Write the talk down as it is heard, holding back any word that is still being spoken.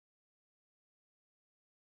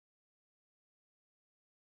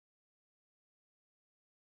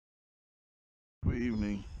Beautiful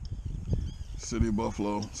evening. City of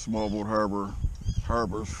Buffalo, small boat harbor.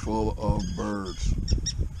 Harbor's full of birds.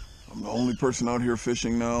 I'm the only person out here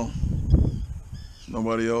fishing now.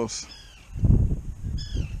 Nobody else.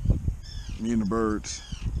 Me and the birds.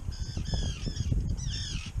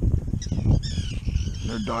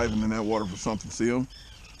 They're diving in that water for something. See them?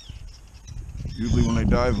 Usually when they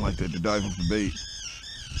diving like that, they're diving for bait.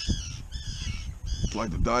 It's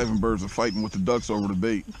like the diving birds are fighting with the ducks over the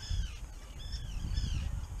bait.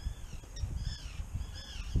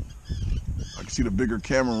 I can see the bigger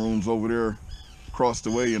Cameroons over there across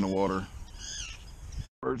the way in the water.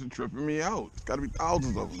 Birds are tripping me out. It's got to be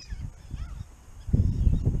thousands of them.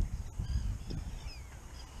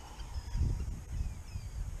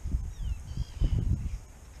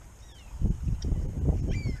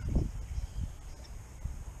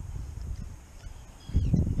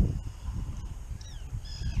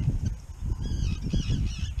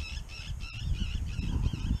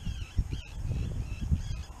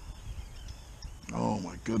 Oh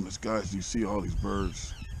my goodness, guys, do you see all these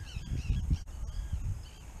birds?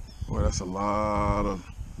 Boy, that's a lot of,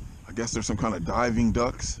 I guess there's some kind of diving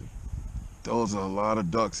ducks. Those are a lot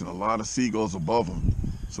of ducks and a lot of seagulls above them.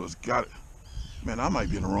 So it's got, man, I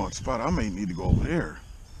might be in the wrong spot. I may need to go over there.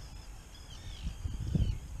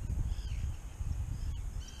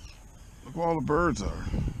 Look where all the birds are.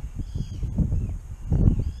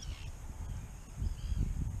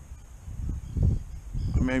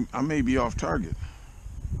 I may be off target.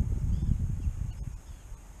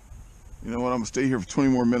 You know what, I'm gonna stay here for 20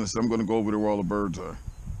 more minutes. I'm gonna go over there where all the birds are.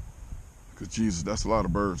 Cause Jesus, that's a lot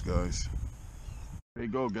of birds, guys. There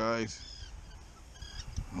you go, guys.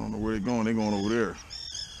 I don't know where they're going. They're going over there.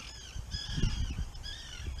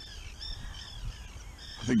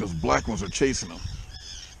 I think those black ones are chasing them.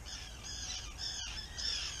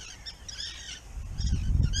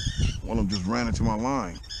 One of them just ran into my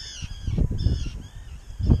line.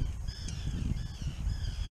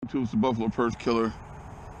 It's the Buffalo Perch Killer.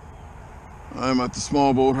 I'm at the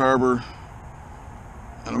small boat harbor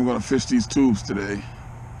and I'm gonna fish these tubes today.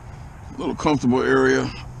 A little comfortable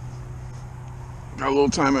area. Got a little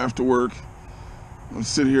time after work. I'm gonna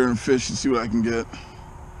sit here and fish and see what I can get.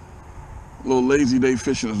 A little lazy day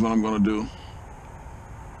fishing is what I'm gonna do.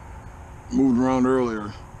 Moved around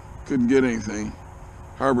earlier, couldn't get anything.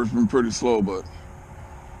 Harbor's been pretty slow, but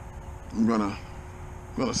I'm gonna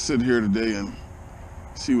sit here today and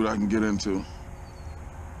see what I can get into.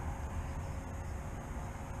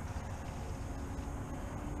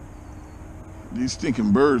 These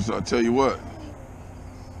stinking birds, I'll tell you what.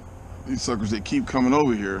 These suckers, they keep coming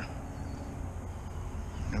over here.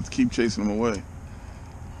 I have to keep chasing them away.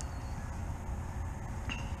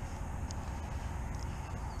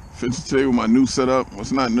 Fishing today with my new setup. Well,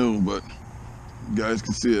 it's not new, but you guys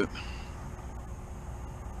can see it.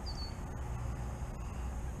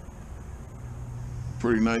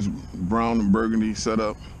 Pretty nice brown and burgundy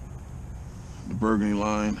setup. The burgundy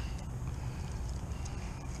line.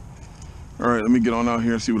 All right, let me get on out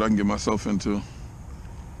here and see what I can get myself into.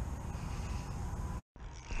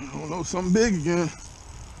 I don't know, something big again.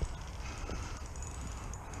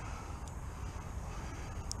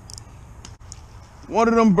 One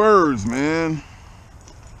of them birds, man.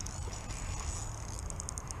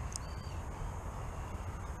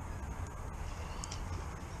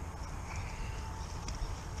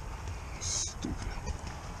 Stupid.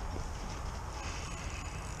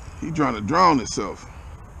 He trying to drown himself.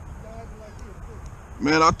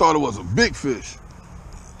 Man, I thought it was a big fish.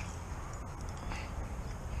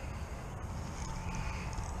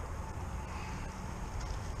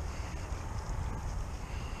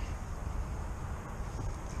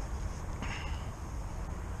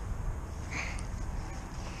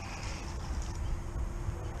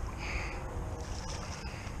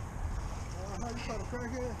 How you caught a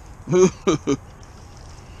crackhead?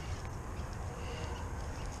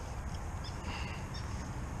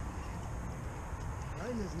 Right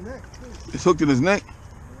in his neck, too. It's hooked in his neck? Yeah,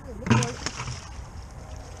 look like it.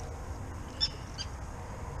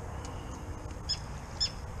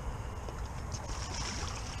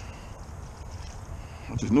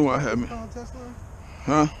 I just knew I had me. Contest line?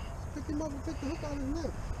 Huh? Pick him up and take the hook out of his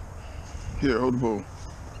neck. Here, hold the pole.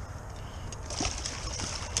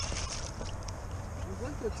 It's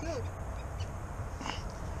like the tip.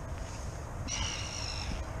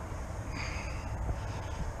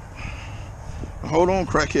 Hold on,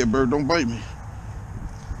 crackhead bird, don't bite me.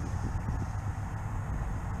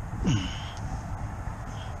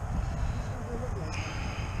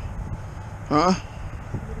 Huh?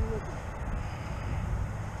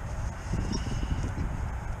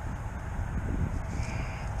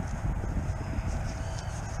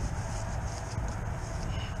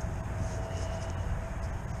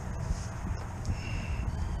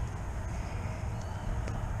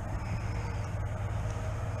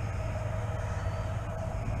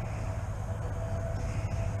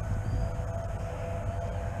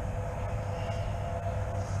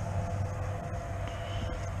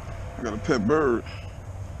 I got a pet bird.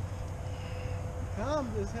 Calm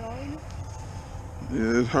as hell, ain't it?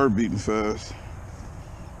 Yeah, his heart beating fast.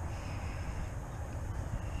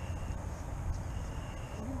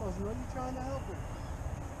 You must know you trying to help him.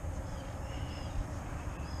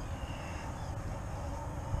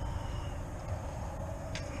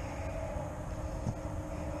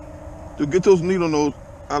 Dude, get those needle nose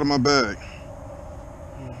out of my bag.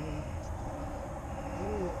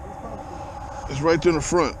 It's right there in the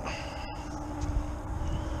front.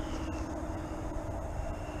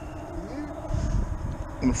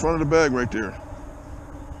 In the front of the bag right there.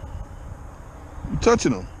 You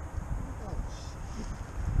touching them.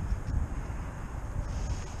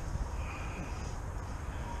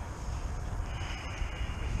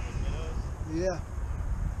 Yeah.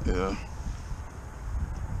 Yeah.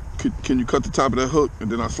 Can you cut the top of that hook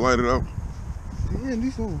and then I slide it out? Yeah,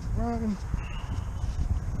 these old riding.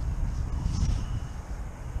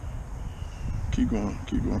 Keep going,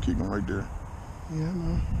 keep going, keep going right there. Yeah, I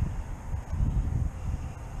know.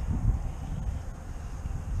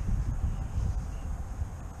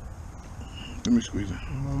 Let me squeeze it.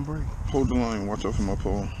 I'm on break. Hold the line, watch out for my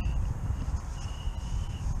pole.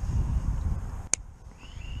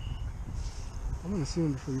 I'm gonna see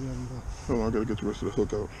him before you let him go. Hold on, I gotta get the rest of the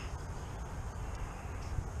hook out.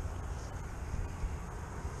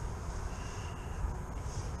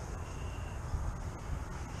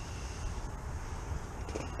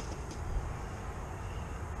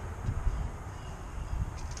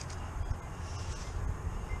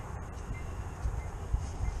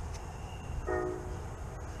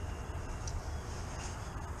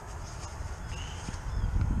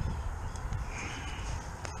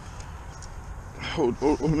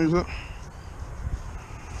 Open these up.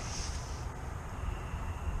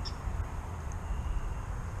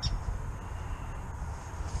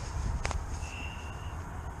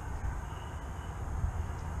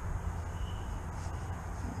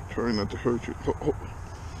 Try not to hurt you.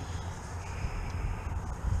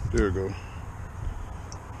 There you go. Let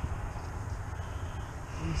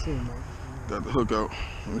me see him, Mike. Got the hook out.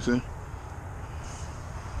 Let me see. Let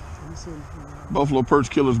me see him. Buffalo perch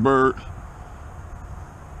killer's bird.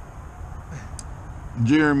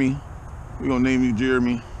 Jeremy. We're gonna name you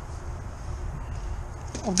Jeremy.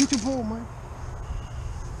 Oh, get your pole, Mike.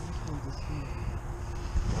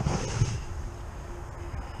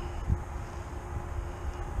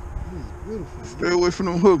 This is beautiful. Stay away from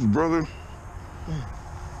them hooks, brother.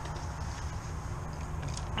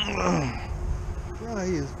 God,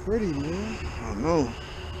 he is pretty, man. I know.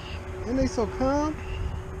 And they so calm.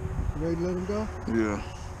 You ready to let him go? Yeah.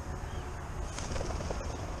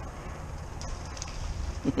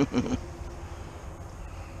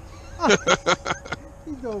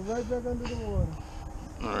 He goes right back under the water.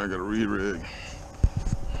 All right, I got to re-rig.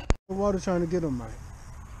 The water trying to get him, Mike.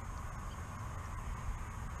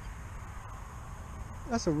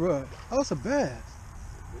 That's a rud. Oh, it's a bass.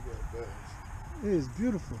 It is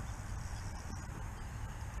beautiful.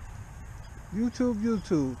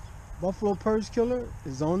 YouTube. Buffalo perch killer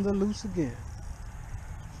is on the loose again.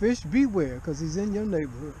 Fish beware, because he's in your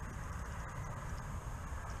neighborhood.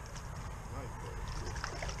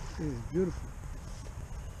 It is beautiful.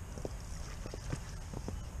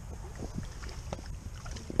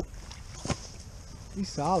 He's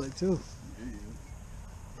solid too. Yeah.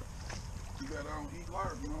 You got I don't eat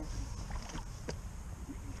large, you know.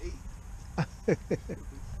 We can eat.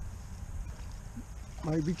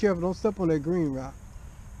 Mike, be careful. Don't step on that green rock.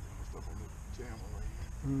 Stuff on the channel right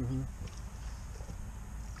here.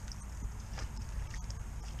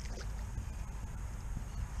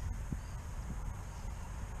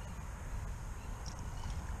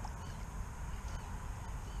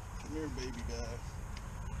 Come here, baby guy.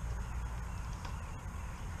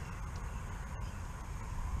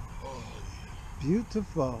 Oh, yeah.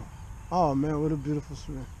 Beautiful. Oh man, what a beautiful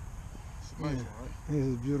swim. It's a nice one, right? It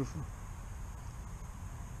is beautiful.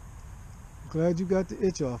 Glad you got the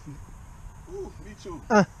itch off you. Ooh, me too.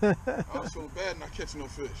 I was feeling bad not catching no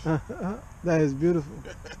fish. That is beautiful.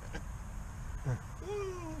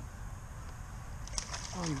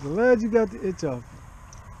 I'm glad you got the itch off you.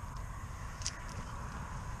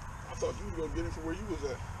 I thought you were gonna get it from where you was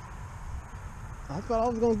at. I thought I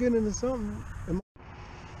was gonna get into something.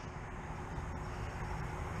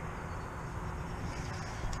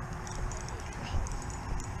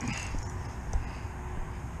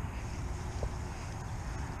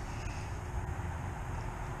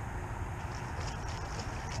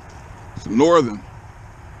 It's northern.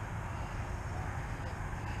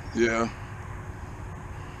 Yeah.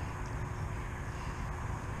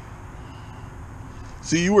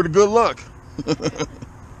 See, you were the good luck.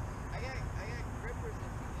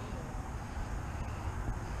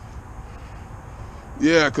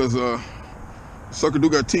 Yeah, cause sucker do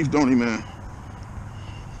got teeth, don't he, man?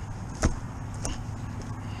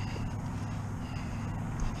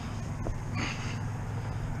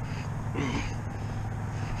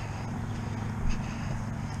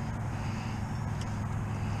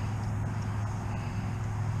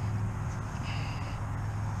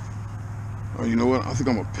 Oh, you know what? I think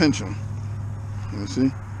I'm gonna pinch him. Let me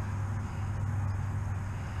see.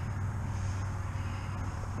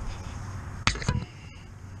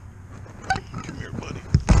 Come here, buddy.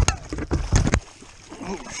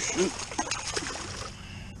 Oh shit!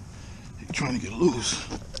 He's trying to get loose.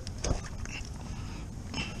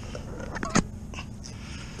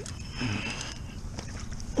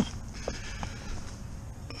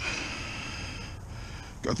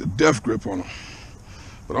 Got the death grip on him.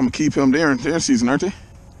 But I'm gonna keep him there in their season, aren't they?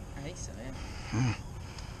 I think so, yeah.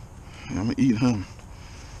 Yeah, I'm gonna eat him.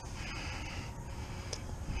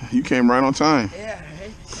 You came right on time. Yeah,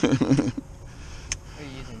 right? Are you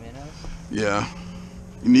using minnows? Yeah.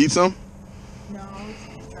 You need some? No,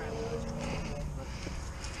 it's trying to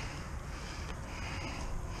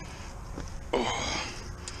Oh.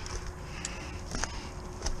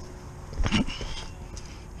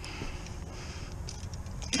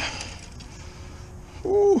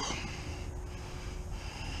 Ooh.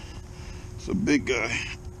 It's a big guy.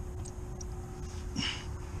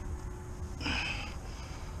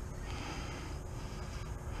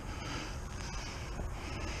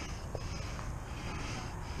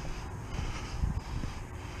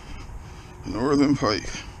 Northern pike.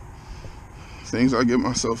 Things I get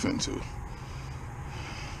myself into.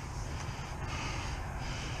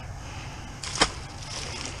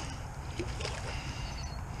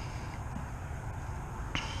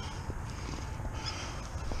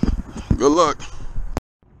 Good luck.